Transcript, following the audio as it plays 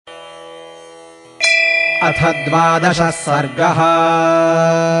अथ 12 सर्गः।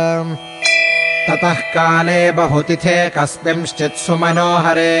 ततः काले बहुतिथे कस्मिंश्चित्सु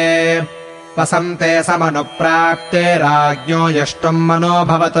मनोहरे वसन्ते समनुप्राप्ते राज्ञो यष्टुम्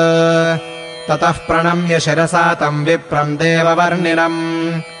मनोभवत्। ततः प्रणम्य शिरसा तम् विप्रम्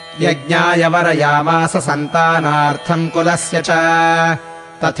देववर्णिनम् यज्ञाय वरयामास सन्तानार्थम् कुलस्य च।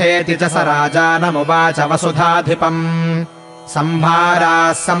 तथेति च स राजानमुवाच वसुधाधिपम्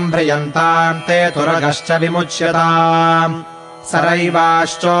सम्भाराः सम्भ्रियन्ताम् ते तुरगश्च विमुच्यताम्।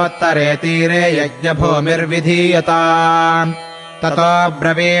 सरैवाश्चोत्तरे तीरे यज्ञभूमिर्विधीयताम्। ततो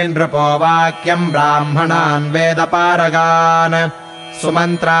ब्रवीन्नृपो वाक्यम् ब्राह्मणान् वेदपारगान्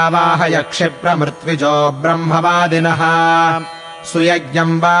सुमन्त्रावाहय क्षिप्रमृत्विजो ब्रह्मवादिनः।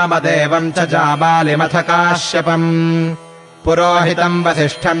 सुयज्ञम् वामदेवम् च जाबालिमथ काश्यपम् पुरोहितम्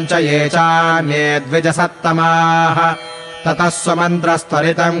वसिष्ठम् च ये चान्ये द्विजसत्तमाः। ततः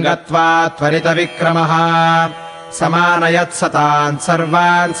सुमन्त्रस्त्वरितम् गत्वा त्वरितविक्रमः समानयत्सतान्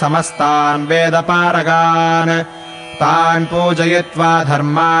सर्वान् समस्तान् वेदपारगान्। तान् पूजयित्वा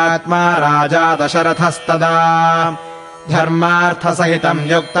धर्मात्मा राजा दशरथस्तदा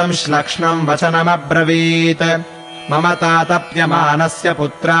धर्मार्थसहितम् युक्तम् श्लक्ष्णम् वचनमब्रवीत्। मम तातप्यमानस्य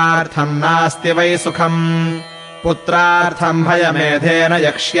पुत्रार्थम् नास्ति वै सुखम्। पुत्रार्थम् हयमेधेन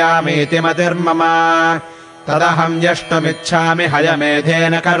यक्ष्यामीति मतिर्मम। तदहम् यष्टुमिच्छामि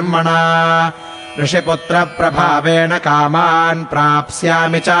हयमेधेन कर्मणा। ऋषिपुत्रप्रभावेण कामान्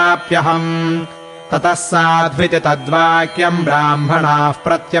प्राप्स्यामि चाप्यहम्। ततः साध्विति तद्वाक्यम् ब्राह्मणाः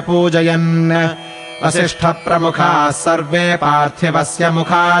प्रत्यपूजयन्। वसिष्ठप्रमुखाः सर्वे पार्थिवस्य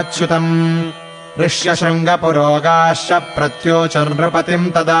मुखाच्युतम्। ऋष्यशृङ्गपुरोगाश्च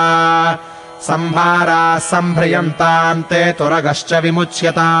प्रत्योचनृपतिम् तदा सम्भाराः सम्भ्रियन्ताम् ते तुरगश्च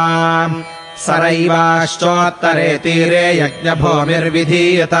विमुच्यताम्। सरैवाश्चोत्तरे तीरे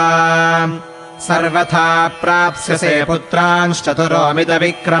यज्ञभूमिर्विधीयताम्। सर्वथा प्राप्स्यसे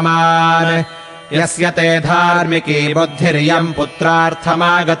पुत्रांश्चतुरोमितविक्रमान्। यस्य ते धार्मिकी बुद्धिरियम्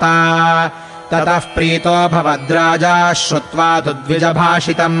पुत्रार्थमागता। ततः प्रीतो भवद्राजा श्रुत्वा तु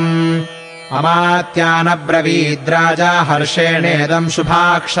द्विजभाषितम्। अमात्यानब्रवीद्राजा हर्षेणेदम्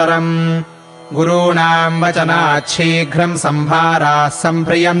शुभाक्षरम्। गुरूणाम् वचनाच्छीघ्रम् सम्भाराः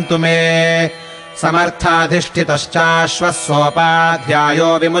सम्भ्रियन्तु मे। समर्थाधिष्ठितश्चाश्वः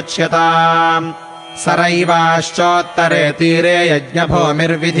सोपाध्यायो विमुच्यताम्। सरैवाश्चोत्तरे तीरे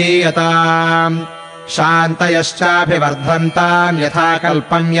यज्ञभूमिर्विधीयताम्। शान्तयश्चाभिवर्धन्ताम् यथा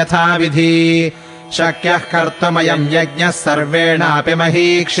कल्पम् यथाविधि। शक्यः कर्तुमयम् यज्ञः सर्वेणापि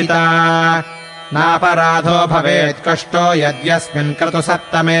महीक्षिता। नापराधो भवेत् कष्टो यद्यस्मिन्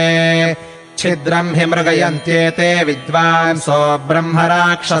क्रतुसत्तमे। छिद्रम् हि मृगयन्त्येते विद्वांसो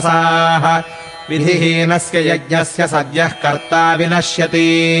ब्रह्मराक्षसाः। विधिहीनस्य यज्ञस्य सद्यः कर्ता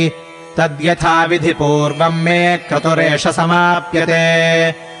विनश्यति। तद्यथा विधिपूर्वम् मे क्रतुरेष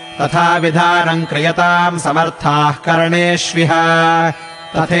समाप्यते। तथा विधानम् क्रियताम् समर्थाः करणेष्विह।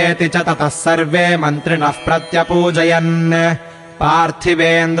 तथेति च ततः सर्वे मन्त्रिणः प्रत्यपूजयन्।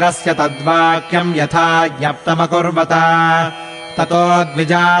 पार्थिवेन्द्रस्य तद्वाक्यम् यथा ज्ञप्तमकुर्वत। ततो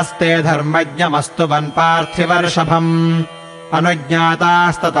द्विजास्ते धर्मज्ञमस्तु वन्पार्थिवर्षभम्।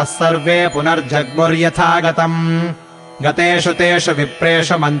 अनुज्ञातास्ततः सर्वे पुनर्जग्मुर्यथागतम्। गतेषु तेषु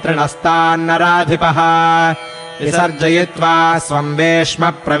विप्रेषु मन्त्रिणस्तान्नराधिपः। विसर्जयित्वा स्वम्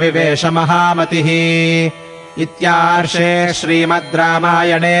वेश्म प्रविवेश महामतिः। इत्यार्षे श्रीमद्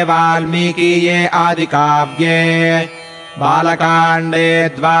रामायणे वाल्मीकीये आदिकाव्ये बालकाण्डे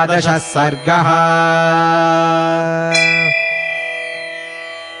 12 सर्गः।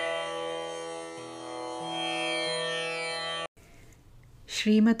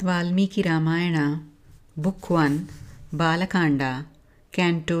 Srimad Valmiki Ramayana, Book 1, Balakanda,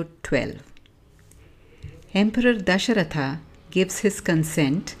 Canto 12. Emperor Dasharatha gives his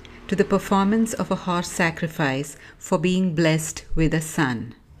consent to the performance of a horse sacrifice for being blessed with a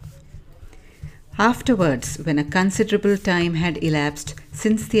son. Afterwards, when a considerable time had elapsed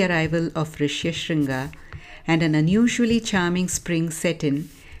since the arrival of Recitation and an unusually charming spring set in,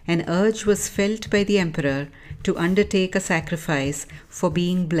 an urge was felt by the emperor to undertake a sacrifice for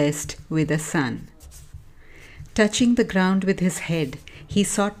being blessed with a son. Touching the ground with his head, he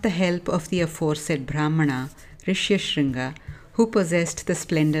sought the help of the aforesaid Brahmana, Recitation, who possessed the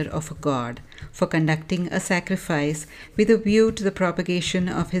splendor of a god, for conducting a sacrifice with a view to the propagation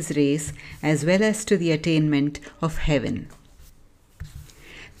of his race as well as to the attainment of heaven.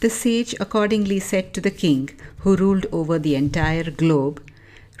 The sage accordingly said to the king, who ruled over the entire globe,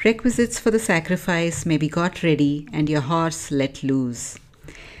 "Requisites for the sacrifice may be got ready and your horse let loose.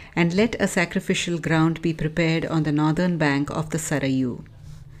 And let a sacrificial ground be prepared on the northern bank of the Sarayu.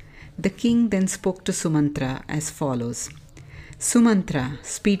 The king then spoke to Sumantra as follows. Sumantra,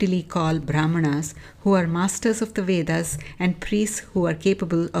 speedily call Brahmanas who are masters of the Vedas and priests who are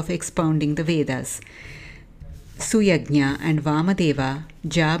capable of expounding the Vedas. Suyagnya and Vamadeva,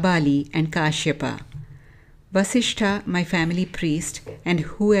 Jabali and Kashyapa. Vasishtha, my family priest, and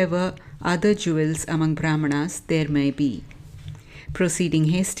whoever other jewels among Brahmanas there may be. Proceeding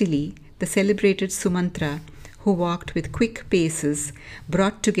hastily, the celebrated Sumantra, who walked with quick paces,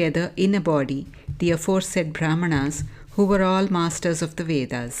 brought together in a body the aforesaid Brahmanas, who were all masters of the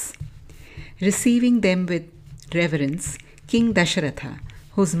Vedas. Receiving them with reverence, King Dasharatha,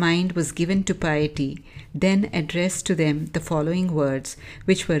 whose mind was given to piety, then addressed to them the following words,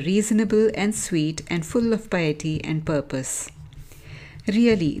 which were reasonable and sweet and full of piety and purpose.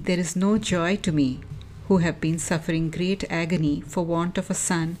 Really, there is no joy to me, who have been suffering great agony for want of a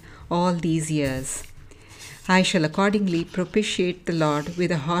son all these years. I shall accordingly propitiate the Lord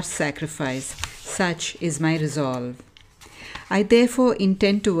with a horse sacrifice. Such is my resolve. I therefore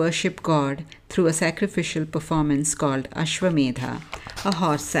intend to worship God through a sacrificial performance called Ashwamedha, a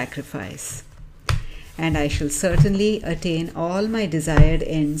horse sacrifice. And I shall certainly attain all my desired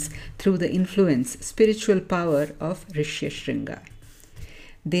ends through the influence, spiritual power of Rishyashringa.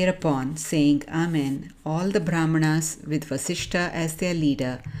 Thereupon, saying Amen, all the Brahmanas, with Vasishtha as their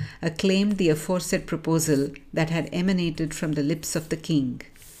leader, acclaimed the aforesaid proposal that had emanated from the lips of the king.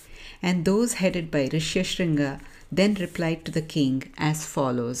 And those headed by Rishyashringa then replied to the king as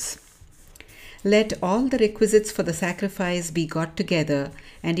follows. Let all the requisites for the sacrifice be got together,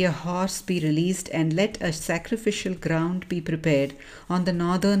 and your horse be released, and let a sacrificial ground be prepared on the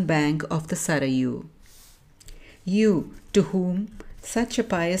northern bank of the Sarayu. You, to whom such a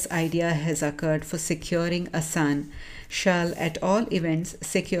pious idea has occurred for securing a son, shall at all events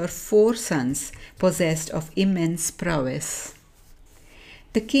secure 4 sons possessed of immense prowess.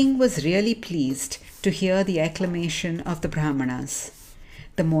 The king was really pleased to hear the acclamation of the Brahmanas.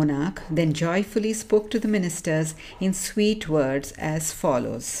 The monarch then joyfully spoke to the ministers in sweet words as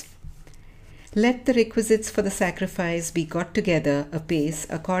follows. Let the requisites for the sacrifice be got together apace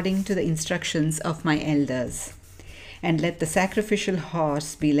according to the instructions of my elders. And let the sacrificial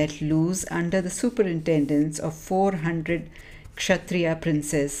horse be let loose under the superintendence of 400 Kshatriya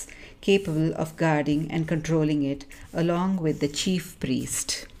princes capable of guarding and controlling it, along with the chief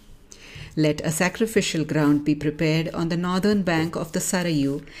priest. Let a sacrificial ground be prepared on the northern bank of the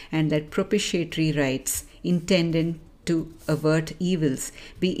Sarayu, and let propitiatory rites intended to avert evils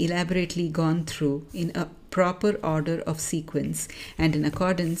be elaborately gone through in a proper order of sequence and in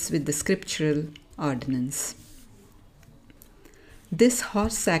accordance with the scriptural ordinance. This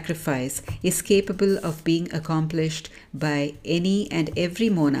horse sacrifice is capable of being accomplished by any and every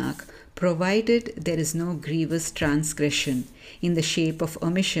monarch, provided there is no grievous transgression in the shape of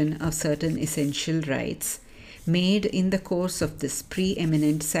omission of certain essential rites made in the course of this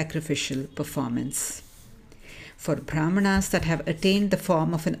preeminent sacrificial performance. For Brahmanas that have attained the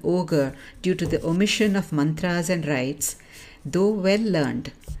form of an ogre due to the omission of mantras and rites, though well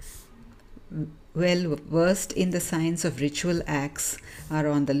learned, well versed in the science of ritual acts, are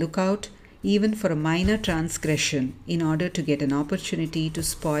on the lookout even for a minor transgression in order to get an opportunity to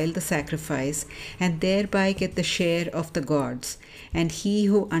spoil the sacrifice and thereby get the share of the gods, and he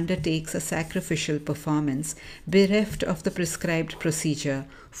who undertakes a sacrificial performance bereft of the prescribed procedure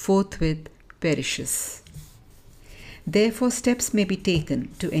forthwith perishes. Therefore, steps may be taken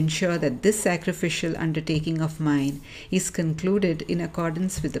to ensure that this sacrificial undertaking of mine is concluded in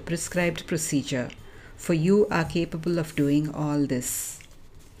accordance with the prescribed procedure, for you are capable of doing all this.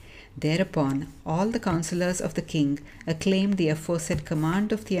 Thereupon, all the counselors of the king acclaimed the aforesaid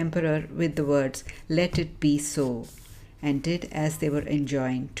command of the emperor with the words, "Let it be so," and did as they were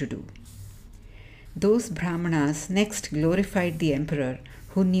enjoined to do. Those Brahmanas next glorified the emperor,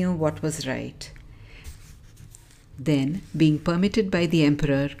 who knew what was right. Then, being permitted by the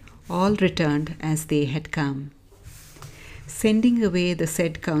emperor, all returned as they had come. Sending away the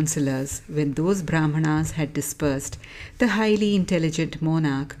said counsellors, when those Brahmanas had dispersed, the highly intelligent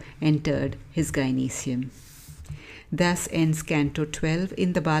monarch entered his gynecium. Thus ends Canto 12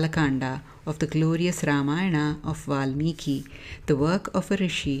 in the Balakanda of the glorious Ramayana of Valmiki, the work of a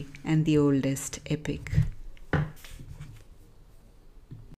rishi and the oldest epic.